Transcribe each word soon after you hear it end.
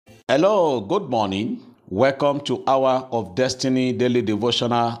Hello, good morning. Welcome to Hour of Destiny Daily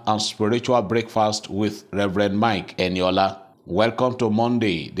Devotional and Spiritual Breakfast with Reverend Mike Eniola. Welcome to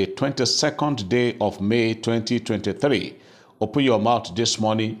Monday, the 22nd day of May 2023. Open your mouth this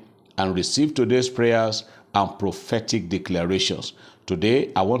morning and receive today's prayers and prophetic declarations.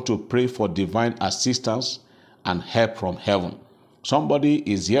 Today, I want to pray for divine assistance and help from heaven. Somebody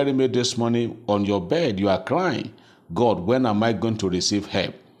is hearing me this morning on your bed. You are crying, God, when am I going to receive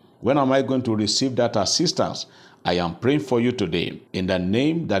help? When am I going to receive that assistance? I am praying for you today. In the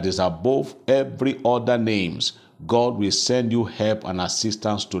name that is above every other names, God will send you help and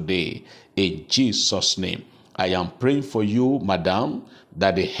assistance today. In Jesus' name. I am praying for you, madam,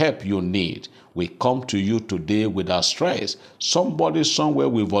 that the help you need will come to you today without stress. Somebody somewhere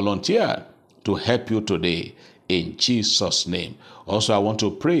will volunteer to help you today. In Jesus' name. Also, I want to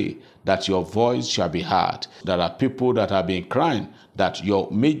pray that your voice shall be heard. There are people that have been crying that your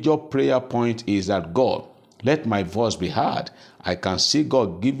major prayer point is that, God, let my voice be heard. I can see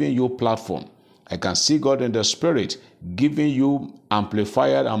God giving you platform. I can see God in the spirit giving you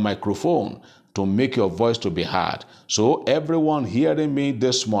amplifier and microphone to make your voice to be heard. So everyone hearing me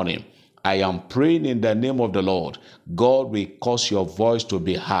this morning, I am praying in the name of the Lord. God will cause your voice to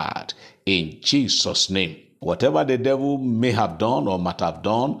be heard in Jesus' name. Whatever the devil may have done or might have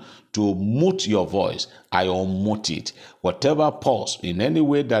done to mute your voice, I unmute it. Whatever pause, in any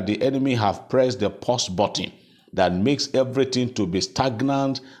way that the enemy have pressed the pause button that makes everything to be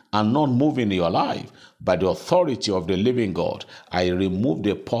stagnant and not moving in your life, by the authority of the living God, I remove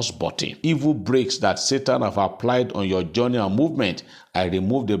the pause button. Evil brakes that Satan have applied on your journey and movement, I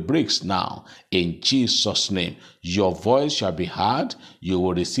remove the brakes now in Jesus' name. Your voice shall be heard. You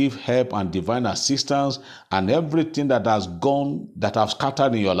will receive help and divine assistance, and everything that has gone, that have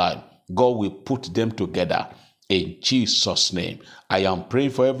scattered in your life, God will put them together. In Jesus' name, I am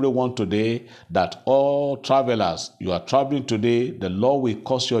praying for everyone today that all travelers, you are traveling today, the Lord will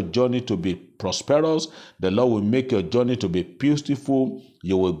cause your journey to be prosperous. The Lord will make your journey to be beautiful.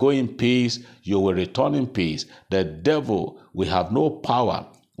 You will go in peace. You will return in peace. The devil will have no power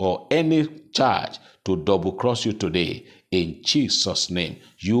or any charge to double cross you today. In Jesus' name,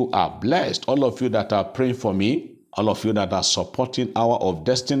 you are blessed. All of you that are praying for me, all of you that are supporting Hour of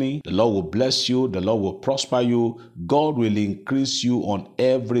Destiny, the Lord will bless you. The Lord will prosper you. God will increase you on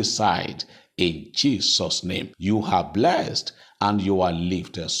every side. In Jesus' name, you are blessed and you are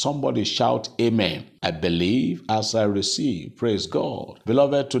lifted. Somebody shout amen. I believe as I receive. Praise God.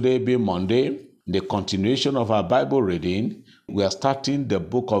 Beloved, today being Monday, the continuation of our Bible reading, we are starting the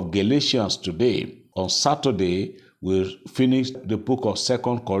book of Galatians today. On Saturday, we finished the book of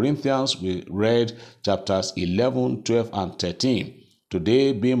 2 Corinthians. We read chapters 11, 12, and 13.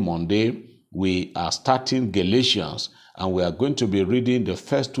 Today, being Monday, we are starting Galatians, and we are going to be reading the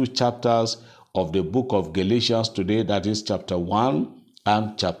first two chapters of the book of Galatians today, that is chapter 1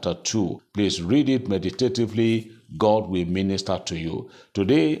 and chapter 2. Please read it meditatively. God will minister to you.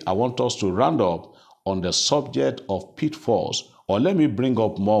 Today, I want us to round up on the subject of pitfalls, or let me bring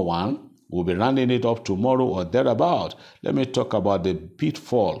up more one. We'll be rounding it up tomorrow or thereabout. Let me talk about the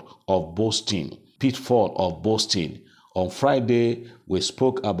pitfall of boasting. Pitfall of boasting. On Friday, we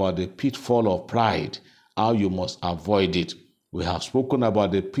spoke about the pitfall of pride, how you must avoid it. We have spoken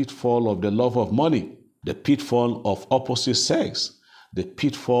about the pitfall of the love of money, the pitfall of opposite sex, the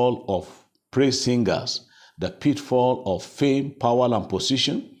pitfall of praise singers, the pitfall of fame, power, and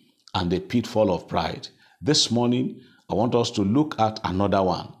position, and the pitfall of pride. This morning, I want us to look at another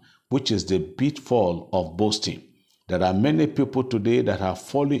one, which is the pitfall of boasting. There are many people today that have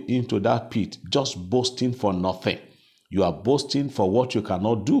fallen into that pit, just boasting for nothing. You are boasting for what you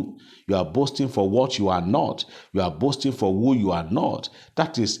cannot do. You are boasting for what you are not. You are boasting for who you are not.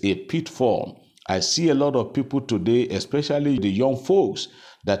 That is a pitfall. I see a lot of people today, especially the young folks,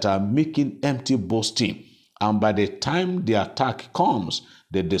 that are making empty boasting. And by the time the attack comes,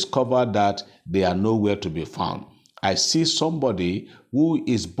 they discover that they are nowhere to be found. I see somebody who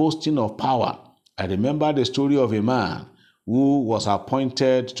is boasting of power. I remember the story of a man who was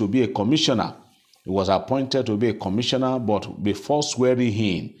appointed to be a commissioner. He was appointed to be a commissioner, but before swearing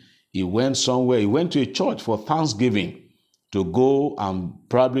in, he went somewhere. He went to a church for Thanksgiving to go and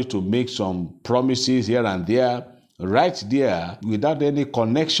probably to make some promises here and there. Right there, without any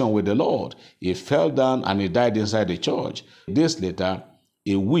connection with the Lord, he fell down and he died inside the church. Days later,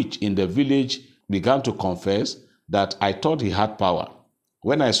 a witch in the village began to confess that I thought he had power.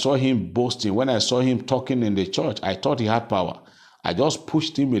 When I saw him boasting, when I saw him talking in the church, I thought he had power. I just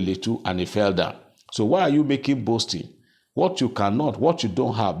pushed him a little and he fell down. So why are you making boasting? What you cannot, what you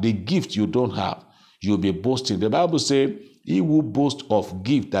don't have, the gift you don't have, you'll be boasting. The Bible says He who boasts of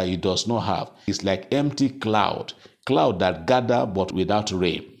gift that he does not have is like empty cloud that gather but without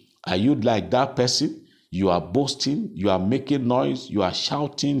rain. Are you like that person? You are boasting, you are making noise, you are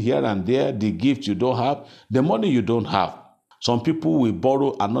shouting here and there, the gift you don't have, the money you don't have. Some people will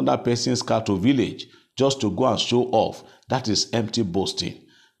borrow another person's car to village just to go and show off. That is empty boasting,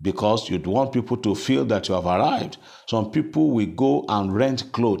 because you want people to feel that you have arrived. Some people will go and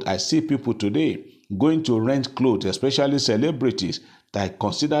rent clothes. I see people today going to rent clothes, especially celebrities, that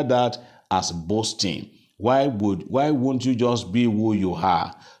consider that as boasting. Why won't you just be who you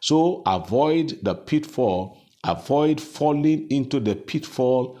are? So avoid the pitfall. Avoid falling into the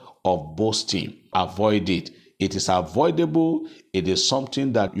pitfall of boasting. Avoid it. It is avoidable. It is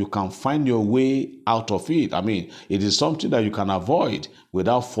something that you can find your way out of it. It is something that you can avoid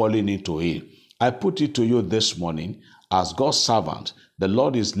without falling into it. I put it to you this morning, as God's servant, the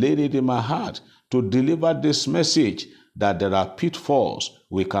Lord is laying it in my heart to deliver this message that there are pitfalls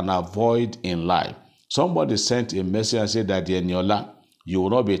we can avoid in life. Somebody sent a message and said that, Eniola, you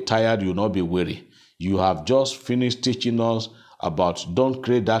will not be tired, you will not be weary. You have just finished teaching us about don't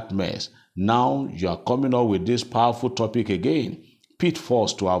create that mess. Now you are coming up with this powerful topic again,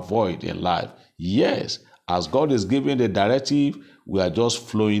 pitfalls to avoid in life. Yes, as God is giving the directive, we are just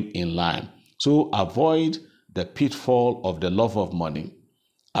flowing in line. So avoid the pitfall of the love of money.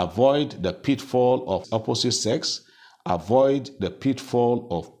 Avoid the pitfall of opposite sex. Avoid the pitfall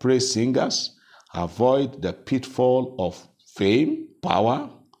of praise singers. Avoid the pitfall of fame, power,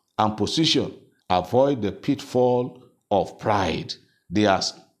 and position. Avoid the pitfall of pride. They are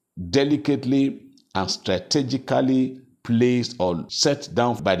delicately and strategically placed or set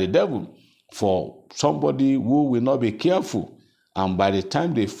down by the devil for somebody who will not be careful. And by the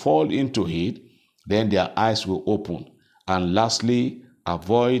time they fall into it, then their eyes will open. And lastly,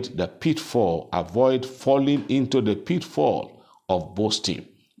 avoid the pitfall. Avoid falling into the pitfall of boasting.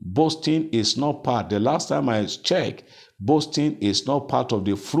 Boasting is not part, the last time I checked, boasting is not part of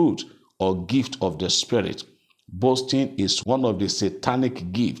the fruit or gift of the Spirit. Boasting is one of the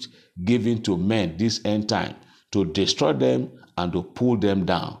satanic gifts given to men this end time to destroy them and to pull them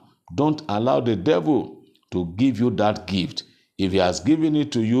down. Don't allow the devil to give you that gift. If he has given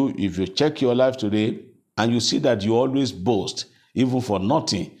it to you, if you check your life today and you see that you always boast, even for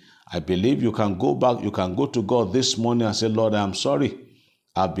nothing, I believe you can go back, you can go to God this morning and say, Lord, I am sorry.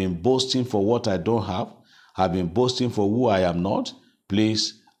 I've been boasting for what I don't have. I've been boasting for who I am not.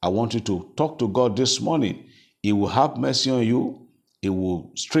 Please, I want you to talk to God this morning. He will have mercy on you. He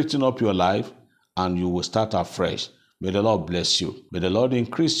will straighten up your life and you will start afresh. May the Lord bless you. May the Lord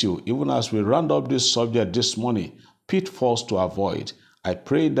increase you. Even as we round up this subject this morning, pitfalls to avoid. I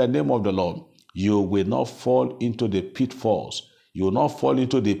pray in the name of the Lord, you will not fall into the pitfalls. You will not fall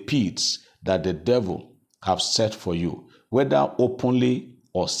into the pits that the devil have set for you, whether openly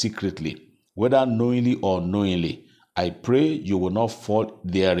or secretly, whether knowingly or unknowingly. I pray you will not fall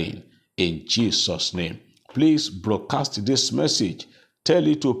therein in Jesus' name. Please broadcast this message. Tell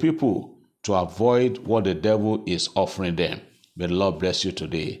it to people to avoid what the devil is offering them. May the Lord bless you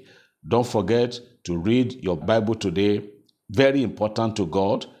today. Don't forget to read your Bible today. Very important to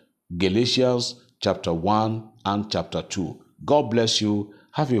God. Galatians chapter 1 and chapter 2. God bless you.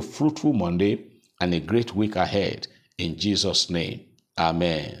 Have a fruitful Monday and a great week ahead. In Jesus' name.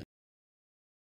 Amen.